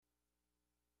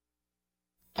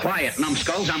Quiet,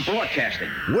 numbskulls, I'm broadcasting.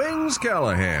 Wings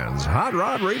Callahan's Hot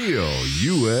Rod Radio,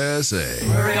 USA.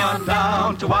 Hurry on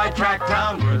down to White Track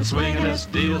Town, where the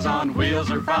swingin'est deals on wheels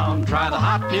are found. Try the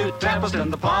hot new Tempest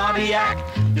and the Pontiac.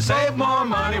 You save more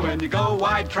money when you go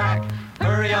White Track.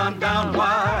 Hurry on down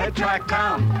White Track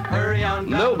Town. Hurry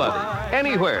on down. Nobody,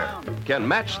 anywhere, can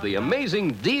match the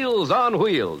amazing deals on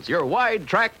wheels your Wide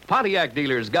Track Pontiac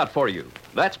dealers got for you.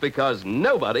 That's because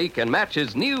nobody can match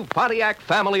his new Pontiac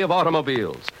family of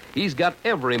automobiles. He's got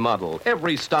every model,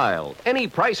 every style, any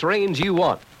price range you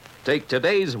want. Take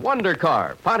today's wonder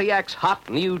car, Pontiac's hot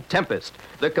new Tempest,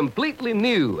 the completely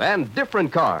new and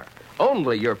different car.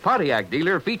 Only your Pontiac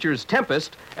dealer features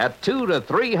Tempest at $200 to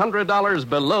 $300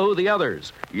 below the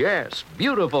others. Yes,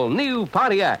 beautiful new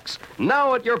Pontiacs,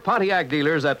 now at your Pontiac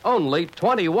dealers at only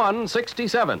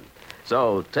 $21.67.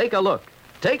 So take a look.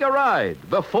 Take a ride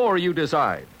before you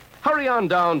decide. Hurry on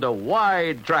down to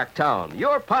Wide Track Town,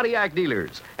 your Pontiac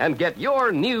dealers, and get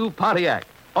your new Pontiac.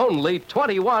 Only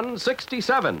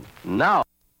 $21.67 now.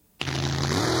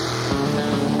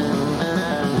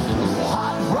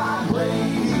 Hot Rod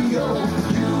Radio,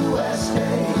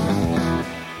 USA.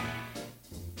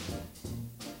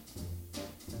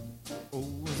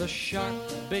 Oh, the shark,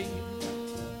 babe,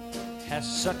 has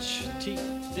such teeth,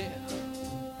 dear,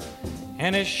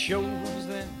 and it shows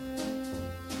them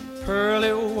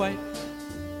pearly white.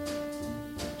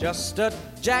 Just a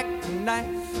jackknife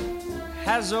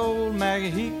has old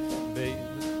Maggie Heath, babe,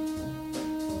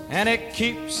 and it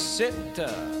keeps it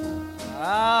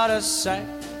out of sight.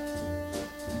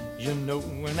 You know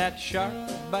when that shark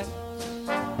bites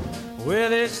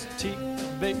with his teeth,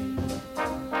 babe,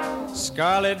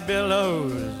 scarlet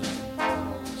billows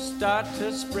start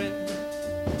to spread.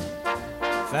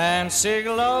 Fancy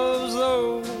gloves,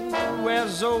 though,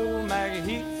 wears old Maggie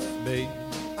Heath, babe,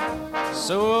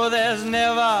 so there's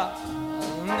never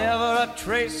a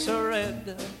trace of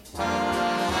red.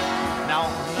 Now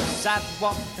on the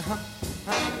sidewalk,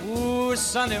 ooh,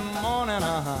 Sunday morning,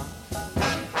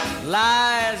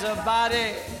 lies a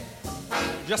body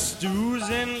just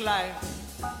oozing life,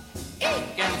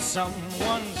 and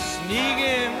someone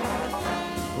sneaking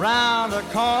round the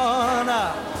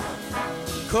corner.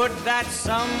 Could that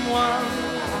someone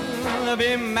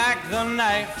be Mac the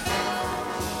Knife?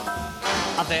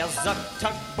 There's a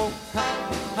tugboat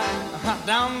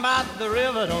down by the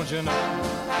river, don't you know,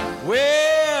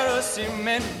 where a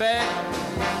cement bag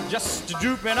just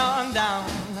drooping on down.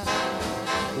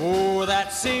 Oh,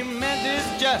 that cement is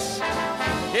just,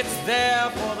 it's there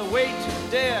for the weight to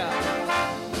dare.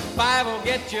 5 will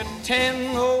get you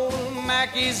 10 old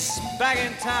Mackies back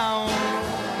in town.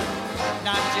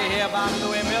 Not you hear about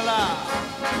Louis Miller?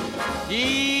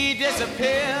 He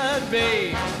disappeared,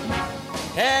 babe,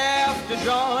 after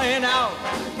drawing out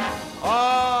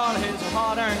all his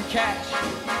hard-earned cash.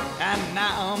 And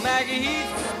now Maggie Heath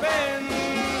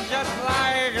spins just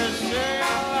like a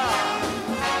sailor.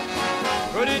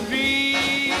 Could it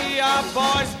be our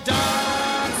boy's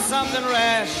done something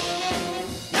rash?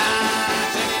 Now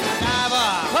take it to diver.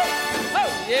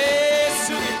 Yes,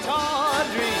 Suki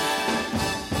Tawdry.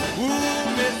 Ooh,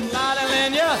 Miss Lottie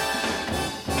Lenya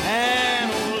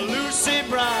and old Lucy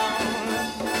Brown.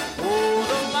 Oh,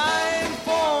 the line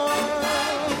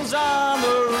forms on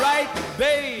the right,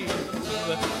 babe.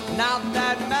 Now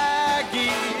that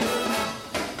Maggie's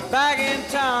back in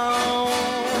town.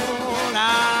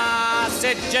 I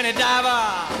said, Jenny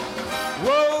Diver,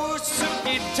 whoa,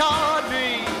 Suki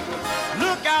Tawdry.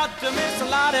 Look out to Miss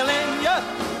Lottie Lenya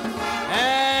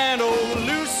and old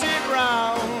Lucy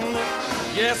Brown.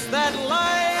 Yes, that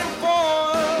line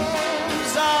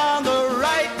forms on the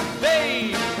right,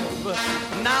 babe.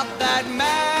 Not that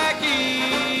Maggie's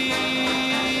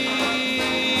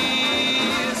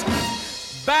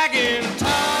back in town.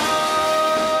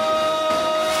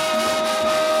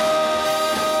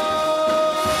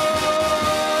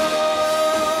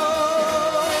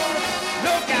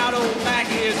 Look out, old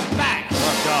Maggie's back.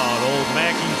 Look out, old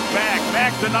Maggie's back.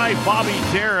 Back tonight, Bobby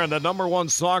Darin, the #1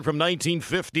 song from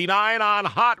 1959 on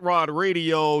Hot Rod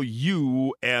Radio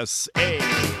USA.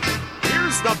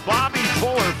 Here's the Bobby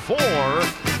Fuller 4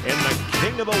 and the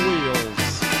King of the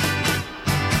Wheels.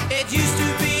 It used to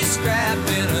be scrap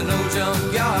in an old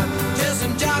junkyard. Just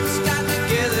some jocks got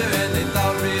together and they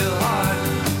thought real hard.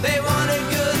 They wanted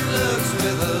good looks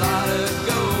with a lot of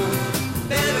gold,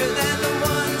 better than the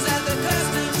ones at the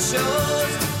custom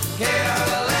shows.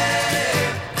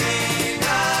 Caroline, king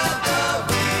of the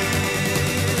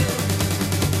wheel.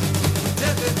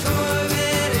 Took a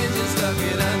Corvette engine, stuck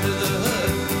it under the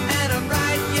hood, and a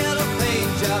bright yellow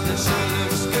paint job that sure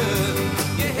looks good.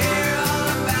 You hear all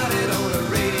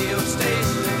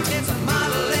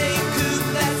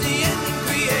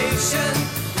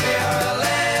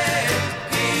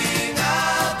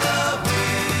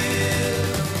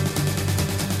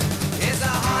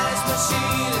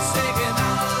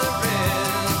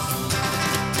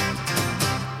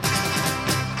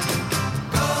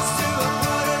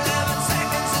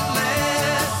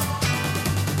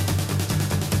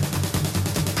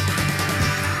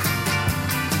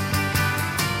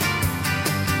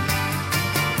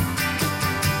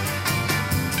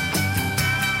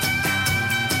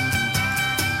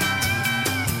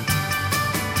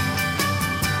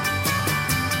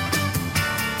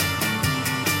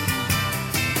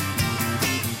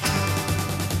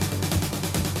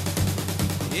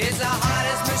It's the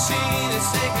hottest machine, it's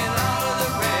taking all of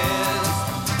the rest.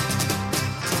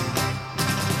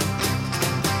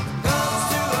 Goes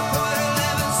to a quarter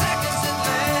 11 seconds and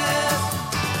less.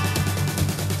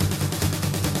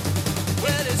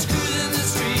 Well, it's cruising the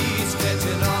streets,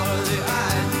 catching all of the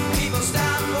eye. People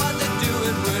stop what they're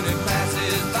doing when it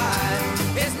passes by.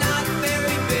 It's not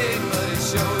very big, but it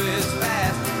sure is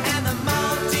fast. And the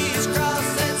Maltese Cross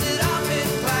sets it off in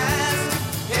class.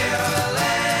 Here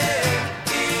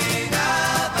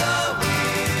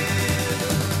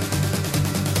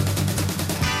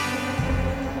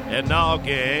And now,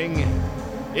 gang,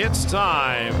 it's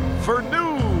time for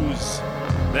news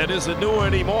that isn't new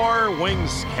anymore.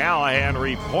 Wings Callahan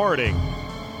reporting.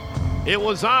 It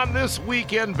was on this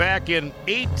weekend back in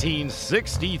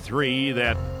 1863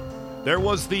 that there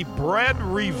was the bread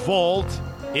revolt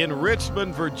in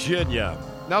Richmond, Virginia.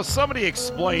 Now, somebody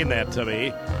explain that to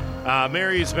me.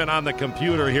 Mary's been on the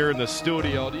computer here in the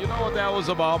studio. Do you know what that was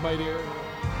about, my dear?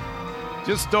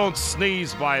 Just don't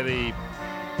sneeze by the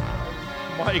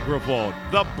microphone.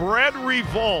 The bread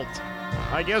revolt.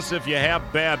 I guess if you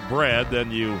have bad bread, then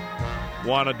you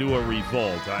want to do a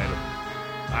revolt. I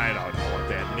don't know what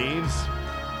that means.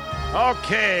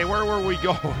 Okay, where were we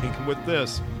going with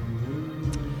this?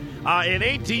 In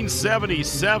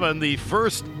 1877, the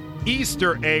first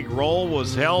Easter egg roll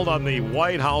was held on the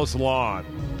White House lawn.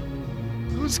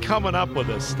 Who's coming up with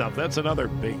this stuff? That's another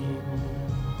biggie.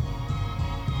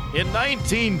 In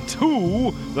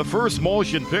 1902, the first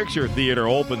motion picture theater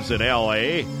opens in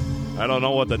L.A. I don't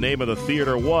know what the name of the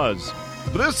theater was,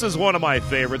 but this is one of my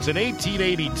favorites. In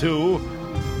 1882,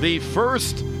 the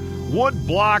first wood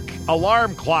block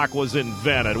alarm clock was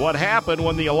invented. What happened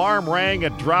when the alarm rang,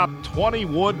 it dropped 20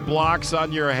 wood blocks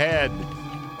on your head,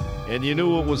 and you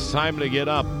knew it was time to get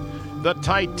up. The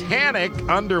Titanic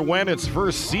underwent its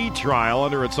first sea trial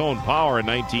under its own power in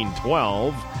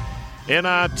 1912. And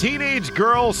a teenage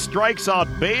girl strikes out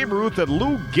Babe Ruth and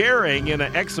Lou Gehrig in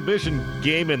an exhibition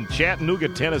game in Chattanooga,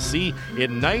 Tennessee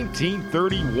in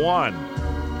 1931.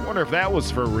 I wonder if that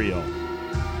was for real.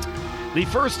 The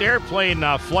first airplane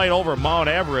flight over Mount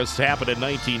Everest happened in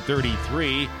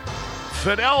 1933.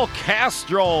 Fidel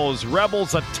Castro's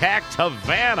rebels attacked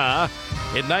Havana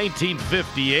in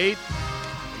 1958.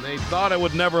 And they thought it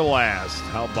would never last.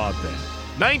 How about that?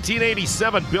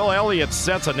 1987, Bill Elliott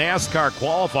sets a NASCAR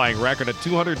qualifying record at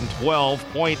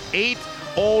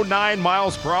 212.809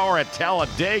 miles per hour at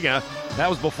Talladega. That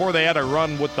was before they had a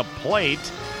run with the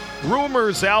plate.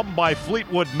 Rumors album by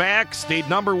Fleetwood Mac stayed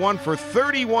number one for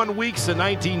 31 weeks in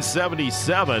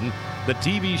 1977. The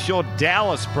TV show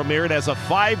Dallas premiered as a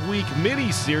 5-week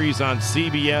miniseries on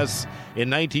CBS in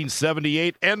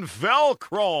 1978. And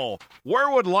Velcro,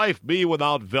 where would life be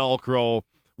without Velcro,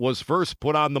 was first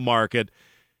put on the market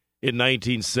in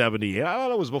 1978. I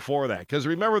thought it was before that, because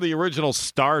remember the original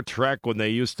Star Trek when they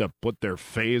used to put their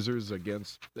phasers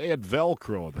against, they had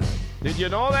Velcro there. Did you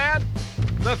know that?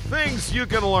 The things you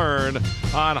can learn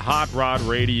on Hot Rod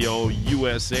Radio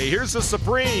USA. Here's the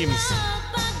Supremes.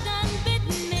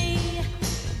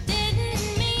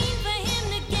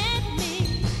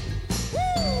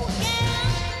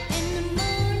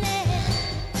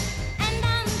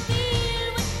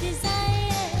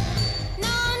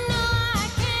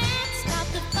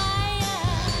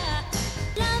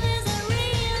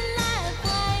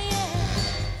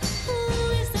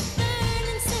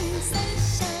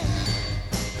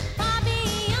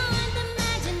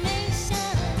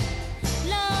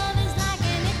 Love is like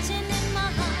an itching in my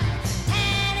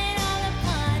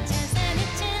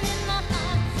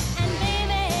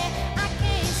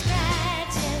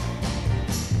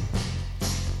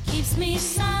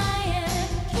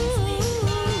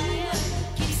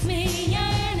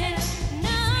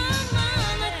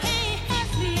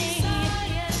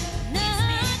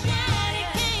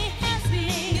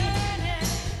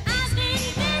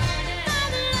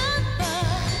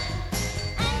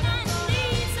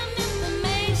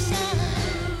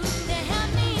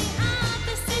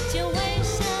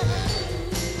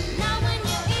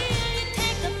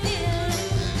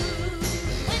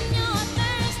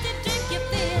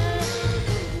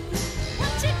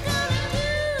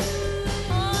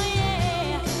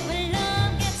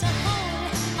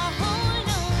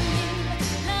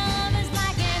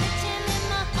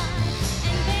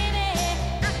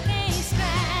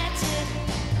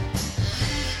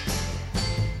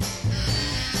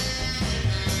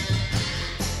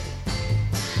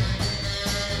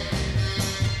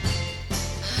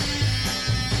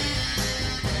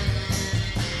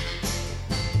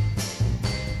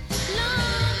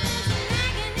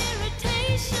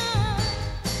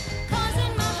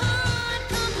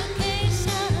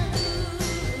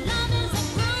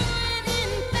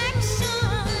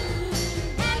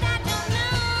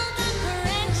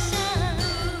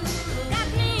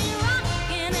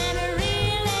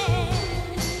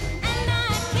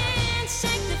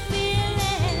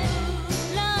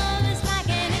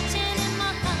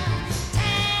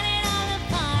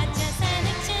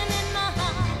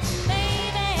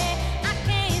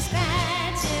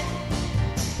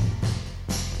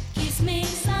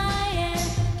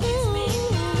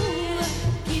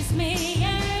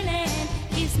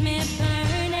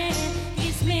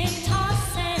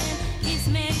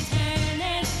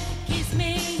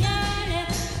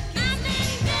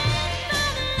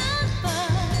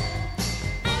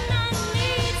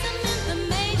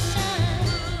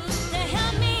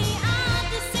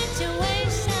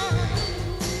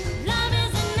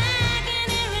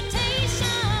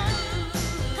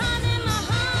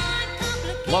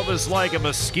Love is like a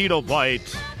mosquito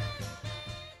bite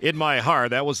in my heart.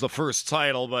 That was the first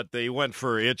title, but they went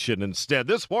for Itchin' instead.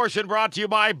 This portion brought to you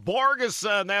by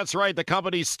Borgeson. That's right, the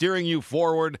company steering you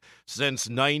forward since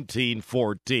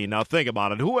 1914. Now think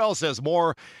about it. Who else has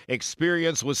more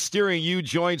experience with steering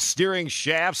U-joints, steering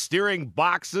shafts, steering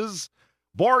boxes?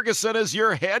 Borgeson is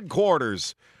your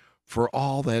headquarters for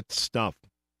all that stuff.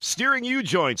 Steering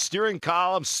U-joints, steering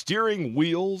columns, steering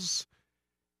wheels.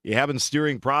 You having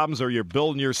steering problems, or you're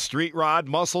building your street rod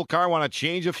muscle car, want to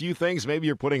change a few things? Maybe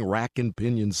you're putting rack and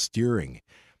pinion steering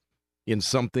in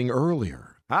something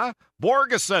earlier. Huh?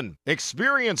 Borgeson.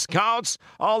 Experience counts.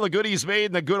 All the goodies made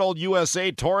in the good old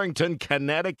USA, Torrington,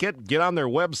 Connecticut. Get on their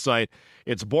website.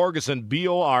 It's Borgeson,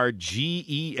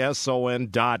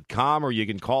 BORGESON.com, or you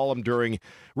can call them during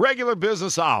regular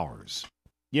business hours.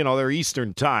 You know, their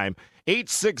Eastern time.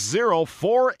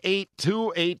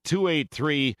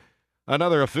 860-482-8283.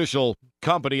 Another official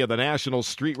company of the National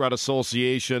Street Rod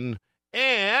Association,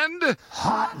 and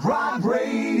Hot Rod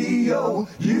Radio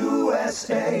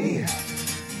USA.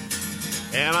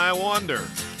 And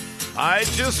I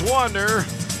just wonder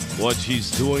what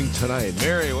she's doing tonight.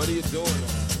 Mary, what are you doing?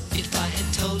 If I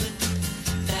had told her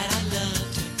that I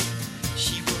loved her,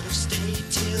 she would have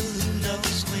stayed till who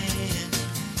knows when.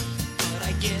 But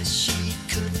I guess she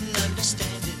couldn't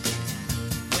understand it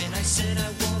when I said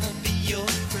I want to be your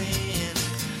friend.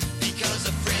 Because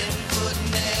a friend would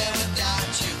never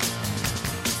doubt you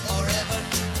or ever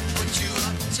put you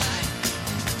uptight.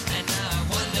 And now I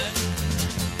wonder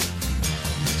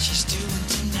what she's doing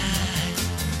tonight.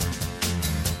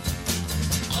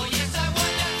 Oh yes, I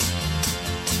wonder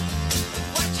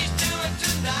what she's doing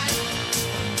tonight.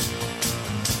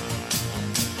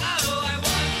 Oh, I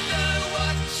wonder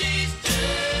what she's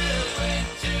doing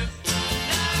tonight.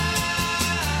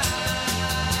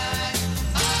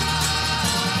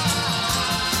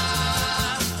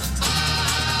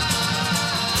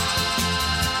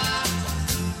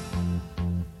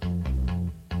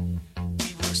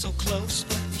 We were so close,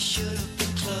 but we should have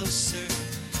been closer.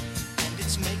 And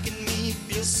it's making me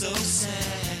feel so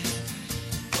sad.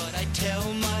 But I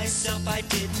tell myself I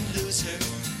didn't lose her.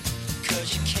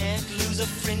 'Cause you can't lose a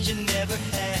friend you never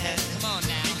had. Come on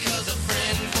now. Because a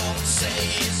friend won't say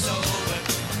it's over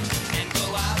and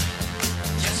go out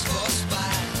just for a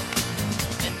spite.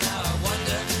 And now I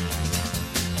wonder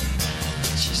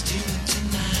what she's doing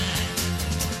tonight.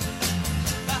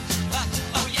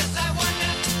 Oh yes, I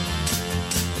wonder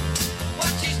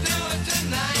what she's doing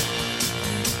tonight.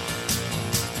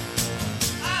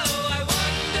 Oh, I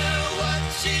wonder what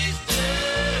she's doing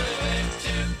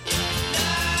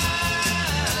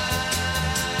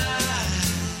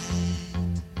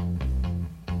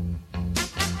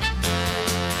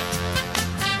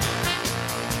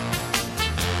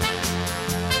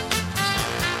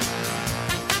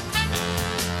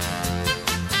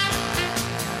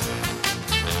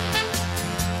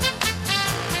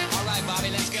All right, Bobby,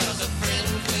 let's go. 'Cause a friend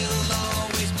will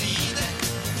always be there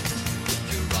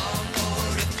if you're wrong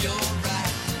or if you're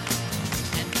right.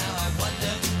 And now I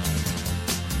wonder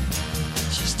what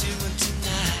she's doing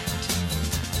tonight.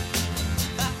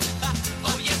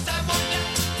 Oh yes, I wonder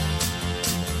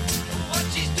what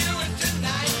she's doing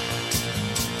tonight.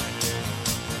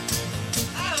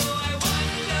 Oh, I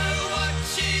wonder what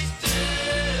she's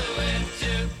doing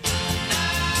tonight.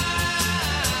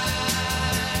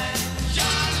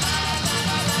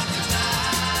 Sha-la-la-la-la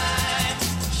tonight.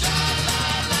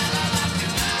 Sha-la-la-la-la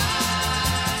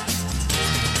tonight.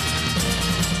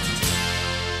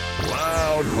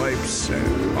 Loud pipes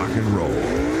and rock and roll.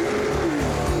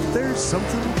 There's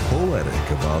something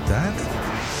poetic about that.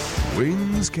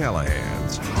 Wings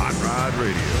Callahan's Hot Rod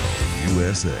Radio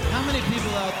USA. How many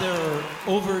people out there are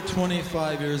over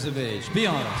 25 years of age? Be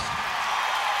honest.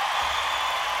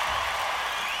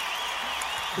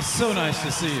 It's so nice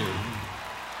to see you.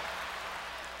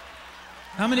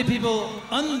 How many people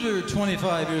under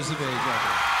 25 years of age out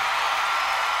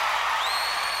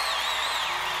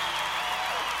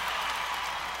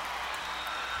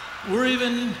there? We're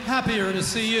even happier to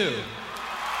see you.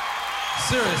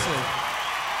 Seriously.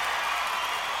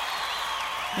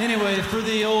 Anyway, for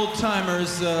the old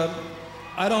timers,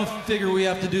 I don't figure we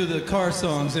have to do the car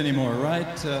songs anymore, right?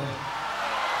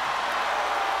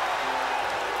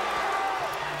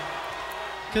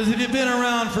 Because if you've been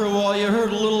around for a while, you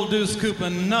heard Little Deuce Coupe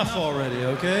enough already,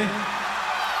 okay?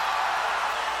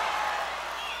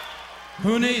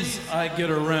 Who needs I Get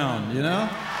Around, you know?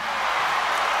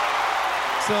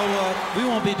 So we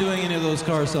won't be doing any of those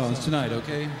car songs tonight,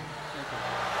 okay?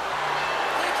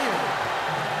 Thank you.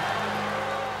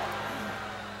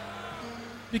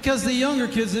 Because the younger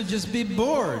kids would just be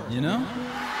bored, you know?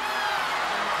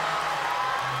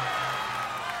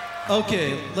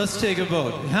 Okay, let's take a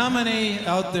vote. How many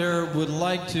out there would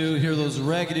like to hear those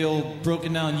raggedy old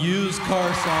broken down used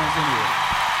car songs anyway?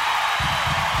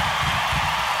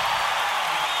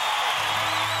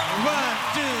 1,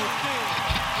 2,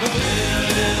 3.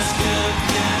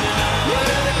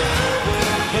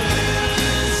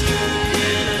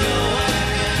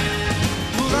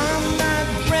 Well, I'm not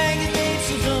bragging, babe,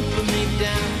 so don't put me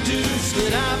down.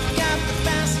 But I've got the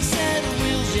fastest set of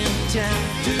wheels in town.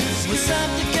 When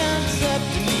something comes up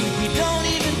to me, we don't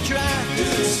even try.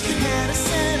 She had a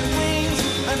set of wings,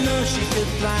 I know she could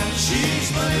fly.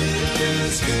 She's my little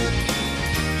scoop,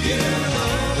 you know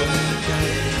what I got.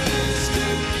 Little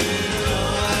scoop, you know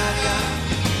what I got.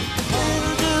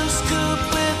 Little scoop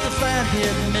with a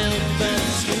flathead milk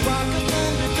bus. We walk up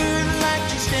under bird like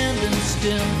she's standing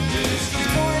still. She's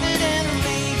pointed and a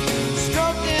leaf,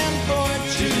 stroked and bored.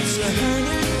 She's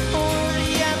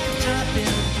 140 at the top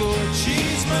and board.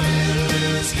 She's my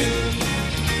little scoop,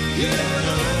 you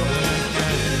know what I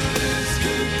got. Little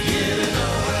scoop, you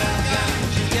know what I got.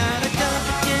 She got a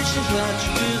competition clutch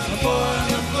with a 4 on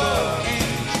the floor, and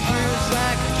she purrs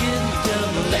like a kid until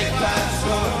the lake pipes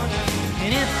roar. And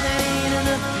if that ain't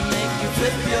enough to make you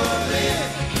flip your lid,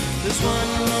 there's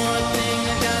one more thing,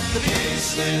 I got the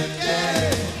facelift,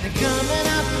 yeah. And coming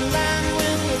out the line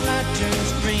when the light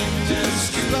turns green,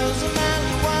 just blows a mile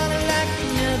of water like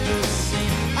you never seen.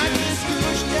 I just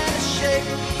pushed out a shake,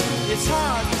 it's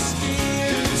hard to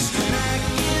steer. When I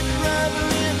get rubber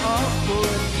in all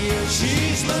 4th gear.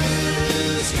 She's my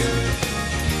little scoop,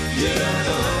 you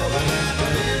know what I got.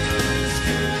 Little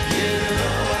scoop, you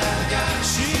know what I got.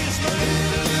 She's my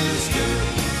little scoop,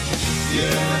 you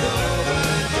know what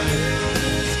I got.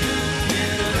 Little scoop, you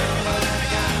know what I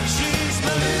got. She's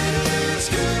my little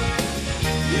scoop,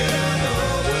 you know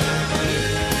what I got.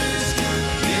 Little scoop,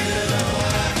 you know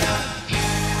what I got.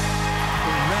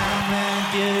 Round, round,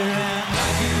 get around,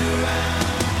 I get around.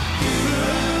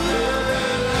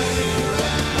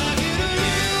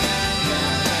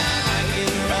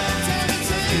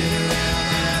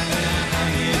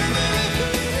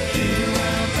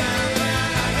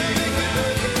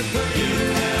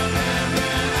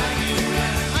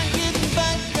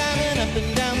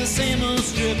 Same old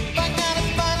strip. I gotta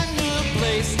find a new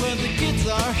place where the kids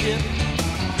are hip.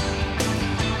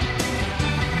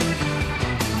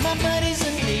 My buddies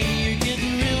and me are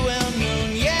getting real well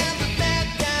known. Yeah, the bad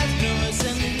guys know us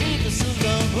and they leave us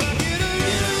alone. Well, get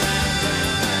around,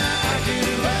 I get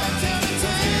around. Get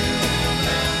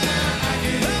around, I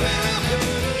get around.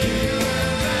 Get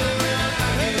around,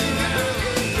 I get around.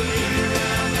 Get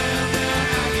around, I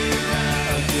get around.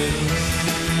 I get around.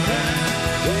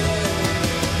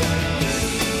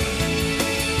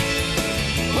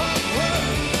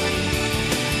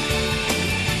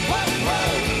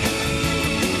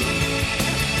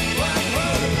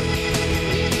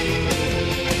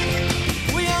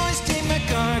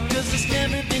 It's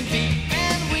never been beat,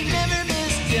 and we never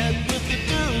missed yet with the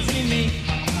girls we meet.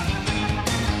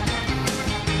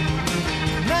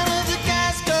 None of the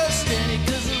guys go steady,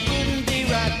 cause it wouldn't be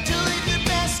right to leave your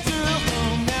best girl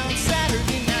home down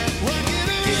Saturday night. Well,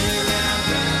 get around,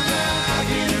 round, round, I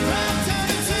get around. Get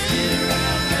around,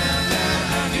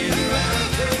 round, round, I get around.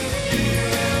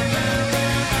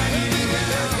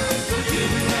 Get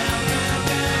around, round,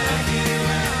 round, I get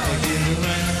around. Get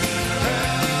around,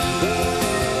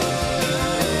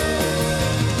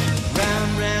 round,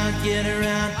 round, I get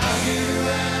around. I get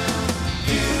around.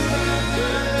 Get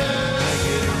around,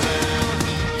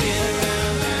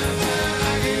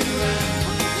 I get around, get around, I get around,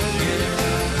 get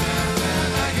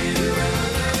around, I get around, get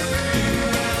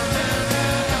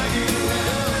around, I get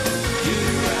around, get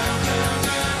around,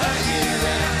 I get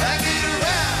around, I get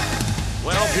around.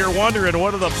 Well, if you're wondering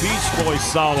what do the Beach Boys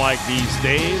sound like these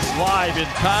days, live in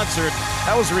concert,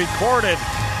 that was recorded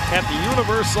at the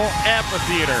Universal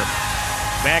Amphitheater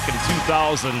back in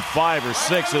 2005 or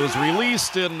 6. It was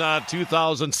released in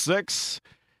 2006.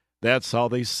 That's how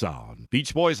they sound.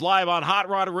 Beach Boys live on Hot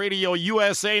Rod Radio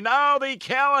USA. Now the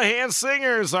Callahan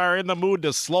Singers are in the mood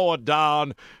to slow it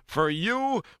down for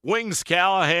you. Wings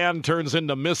Callahan turns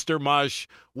into Mr. Mush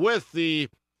with the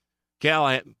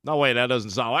Callahan. No, wait, that doesn't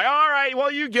sound like. All right,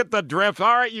 well, you get the drift.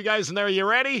 All right, you guys in there, you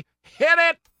ready? Hit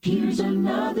it! Here's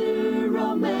another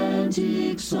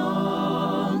romantic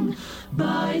song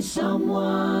by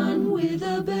someone with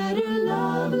a better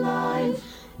love life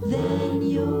than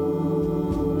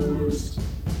yours.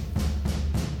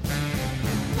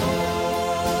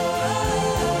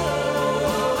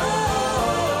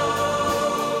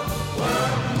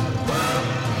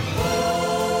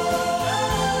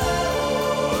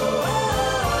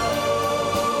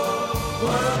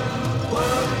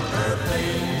 Earth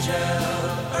angel,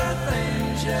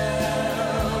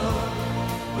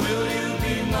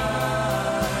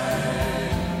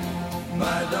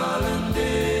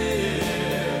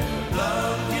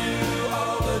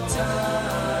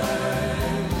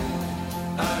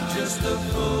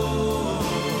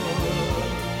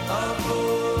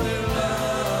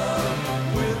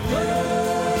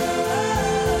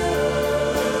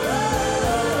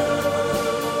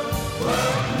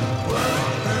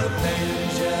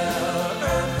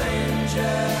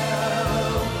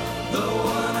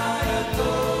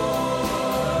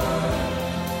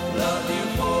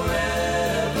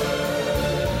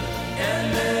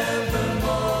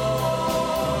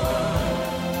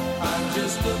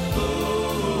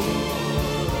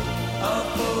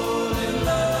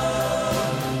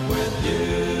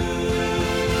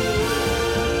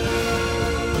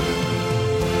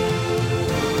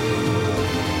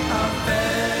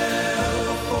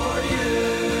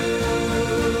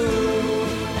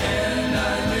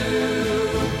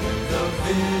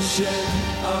 vision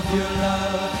of your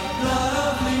loveliness.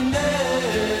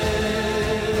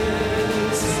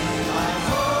 I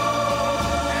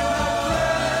hope and I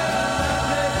pray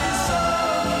that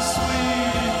some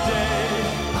sweet day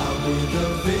I'll be the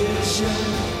vision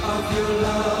of your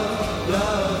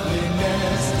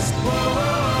loveliness.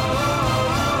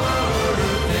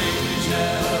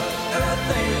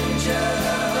 Earth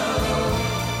angel,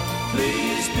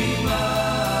 please be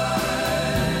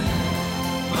mine,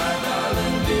 my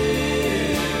darling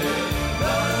dear,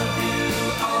 love you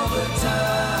all the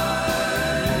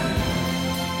time.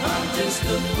 I'm just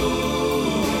a fool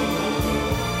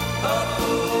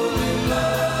in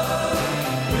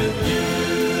love with you.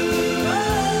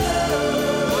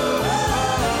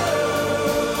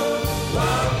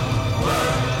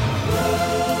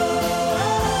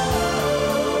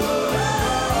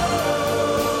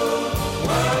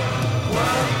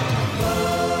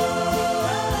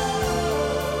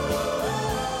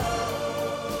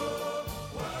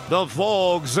 The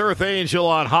Vogues, Earth Angel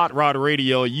on Hot Rod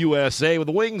Radio USA with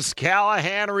Wings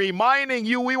Callahan reminding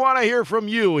you we want to hear from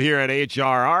you here at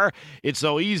HRR. It's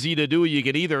so easy to do. You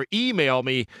can either email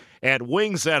me at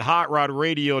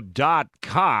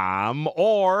wings@hotrodradio.com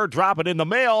or drop it in the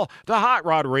mail to Hot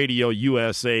Rod Radio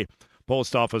USA,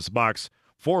 Post Office Box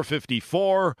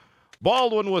 454,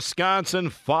 Baldwin, Wisconsin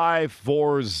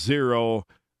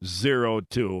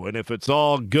 54002. And if it's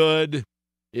all good,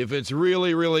 if it's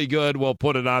really, really good, we'll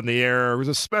put it on the air,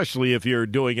 especially if you're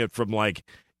doing it from, like,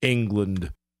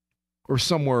 England or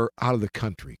somewhere out of the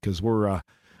country, because we're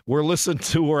listened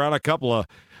to. We're on a couple of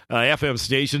FM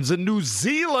stations in New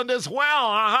Zealand as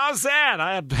well. How's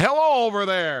that? Hello over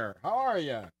there. How are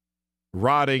you?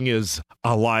 Rotting is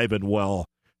alive and well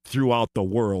throughout the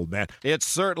world, man. It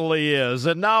certainly is.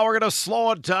 And now we're going to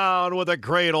slow it down with a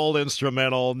great old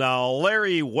instrumental. Now,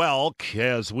 Larry Welk,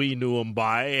 as we knew him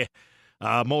by...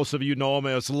 most of you know him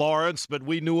as Lawrence, but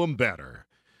we knew him better.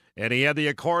 And he had the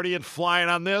accordion flying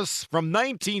on this. From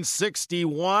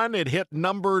 1961, it hit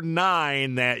number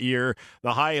 9 that year,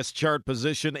 the highest chart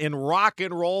position in rock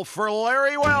and roll for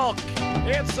Larry Welk.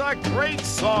 It's a great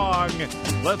song.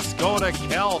 Let's go to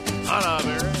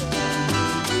Calcutta.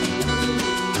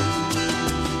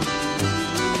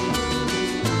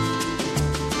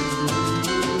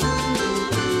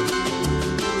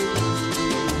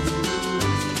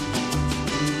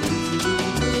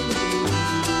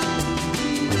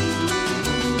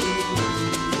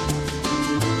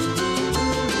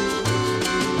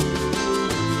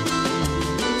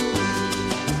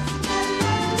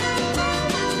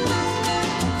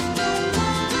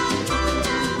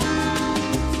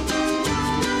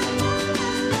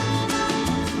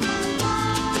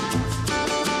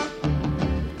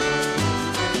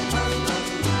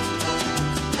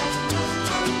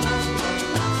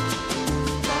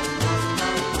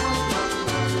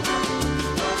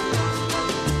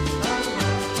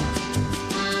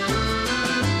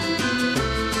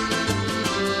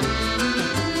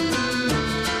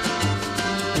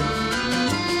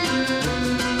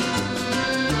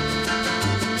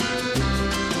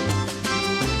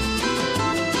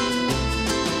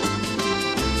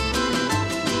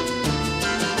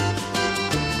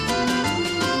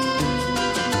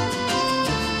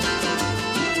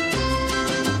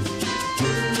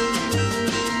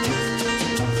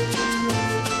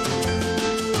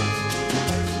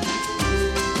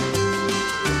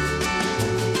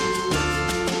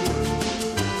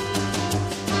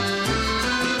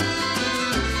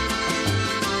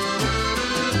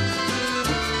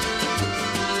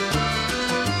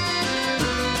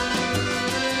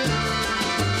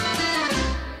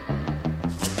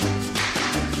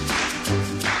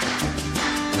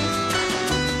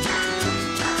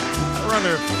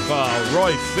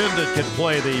 Roy Findon can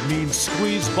play the mean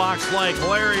squeeze box like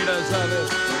Larry does on this.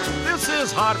 This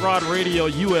is Hot Rod Radio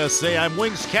USA. I'm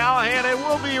Wings Callahan, and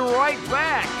we'll be right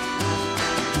back.